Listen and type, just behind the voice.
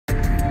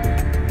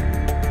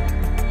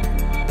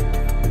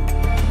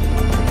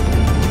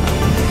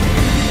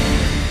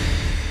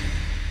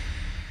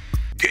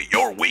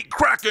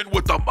begin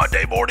with the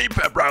Monday morning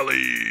pep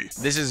rally.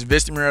 This is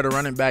Vista Marietta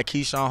running back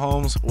Keyshawn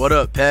Holmes. What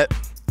up, Pep?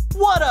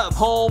 What up,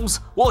 Holmes?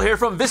 We'll hear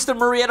from Vista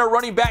Marietta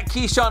running back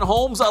Keyshawn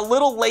Holmes a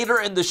little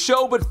later in the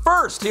show, but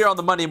first, here on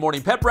the Monday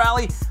Morning Pep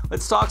Rally,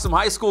 let's talk some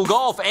high school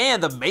golf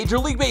and the Major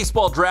League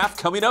Baseball draft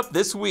coming up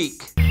this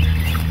week.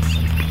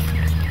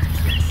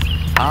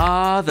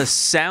 Ah, the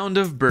sound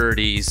of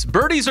birdies.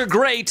 Birdies are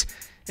great,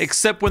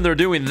 except when they're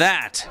doing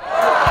that.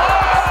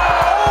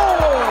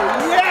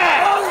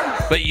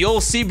 But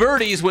you'll see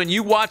birdies when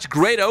you watch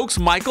Great Oaks'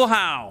 Michael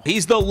Howe.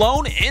 He's the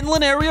lone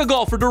inland area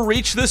golfer to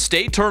reach the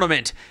state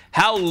tournament.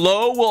 How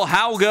low will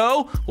Howe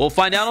go? We'll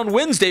find out on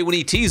Wednesday when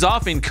he tees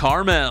off in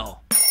Carmel.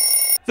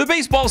 The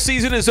baseball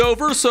season is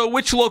over, so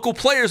which local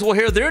players will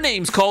hear their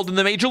names called in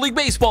the Major League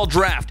Baseball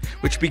draft,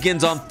 which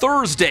begins on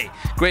Thursday?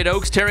 Great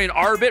Oaks' Terrian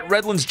Arbit,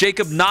 Redlands'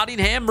 Jacob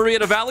Nottingham,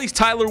 Marietta Valley's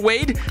Tyler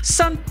Wade,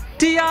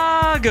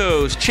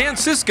 Santiago's Chance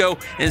Cisco,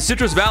 and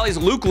Citrus Valley's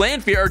Luke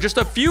Lanfear are just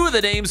a few of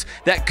the names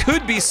that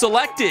could be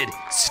selected.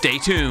 Stay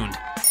tuned.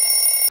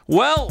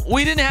 Well,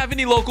 we didn't have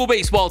any local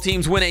baseball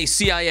teams win a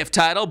CIF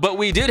title, but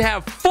we did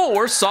have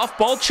 4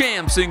 softball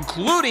champs,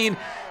 including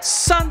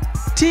Santiago,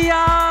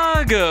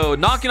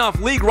 knocking off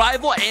league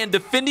rival and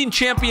defending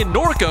champion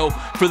Norco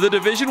for the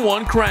Division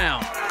I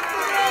crown.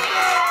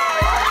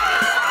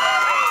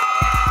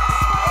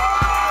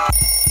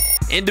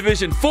 In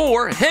Division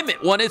 4,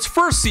 Hemet won its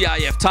first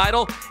CIF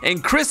title,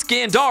 and Chris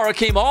Gandara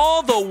came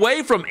all the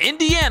way from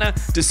Indiana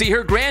to see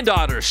her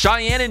granddaughters,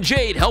 Cheyenne and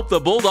Jade, help the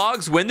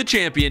Bulldogs win the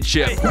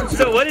championship.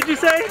 So what did you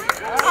say?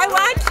 I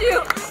watched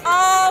you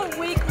all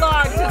week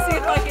long to see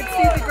if I could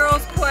see the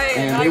girls play.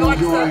 And I watched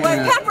the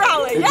pep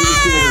rally.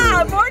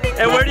 Yeah! Morning.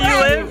 And where do you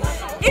live?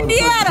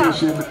 Indiana.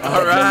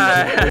 All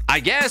right.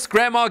 I guess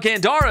Grandma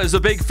Gandara is a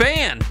big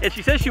fan. And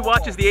she says she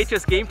watches the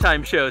HS Game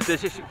Time shows.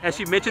 Has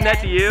she mentioned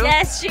that to you?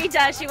 Yes, she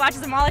does. She watches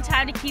them all the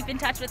time to keep in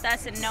touch with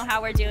us and know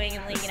how we're doing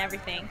in league and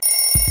everything.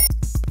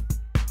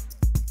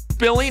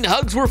 Billing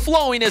hugs were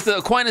flowing as the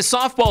Aquinas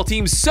softball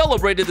team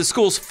celebrated the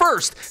school's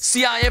first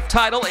CIF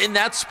title in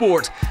that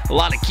sport. A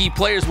lot of key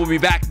players will be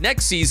back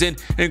next season,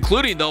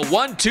 including the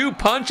 1-2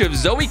 punch of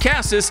Zoe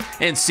Cassis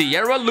and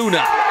Sierra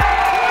Luna.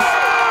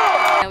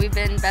 We've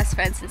been best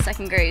friends since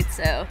 2nd grade,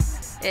 so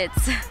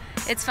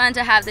it's fun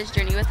to have this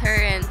journey with her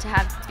and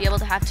to be able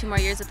to have 2 more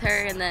years with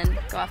her and then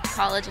go off to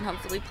college and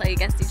hopefully play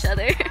against each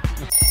other.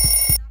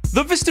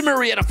 The Vista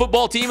Marietta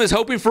football team is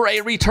hoping for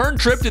a return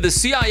trip to the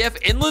CIF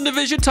Inland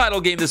Division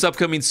title game this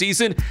upcoming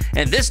season,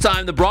 and this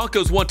time the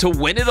Broncos want to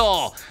win it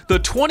all. The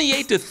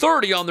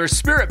 28-30 on their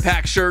Spirit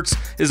Pack shirts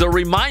is a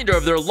reminder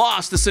of their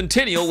loss to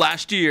Centennial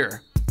last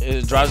year.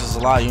 It drives us a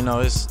lot, you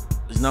know. It's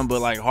nothing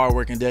but like hard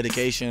work and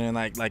dedication and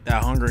like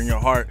that hunger in your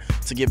heart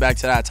to get back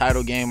to that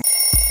title game.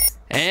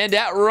 And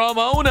at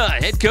Ramona,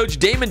 head coach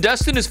Damon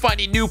Dustin is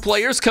finding new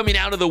players coming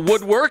out of the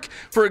woodwork.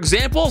 For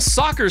example,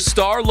 soccer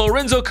star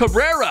Lorenzo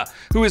Cabrera,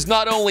 who is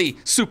not only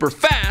super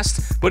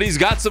fast, but he's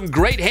got some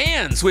great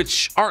hands,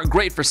 which aren't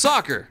great for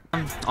soccer.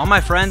 All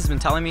my friends have been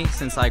telling me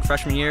since like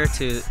freshman year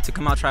to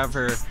come out try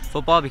for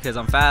football because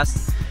I'm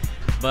fast.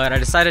 But I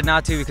decided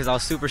not to because I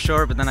was super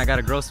short, but then I got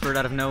a growth spurt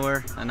out of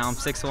nowhere, and now I'm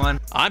 6'1".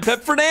 I'm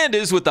Pep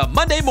Fernandez with the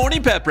Monday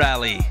Morning Pep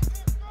Rally.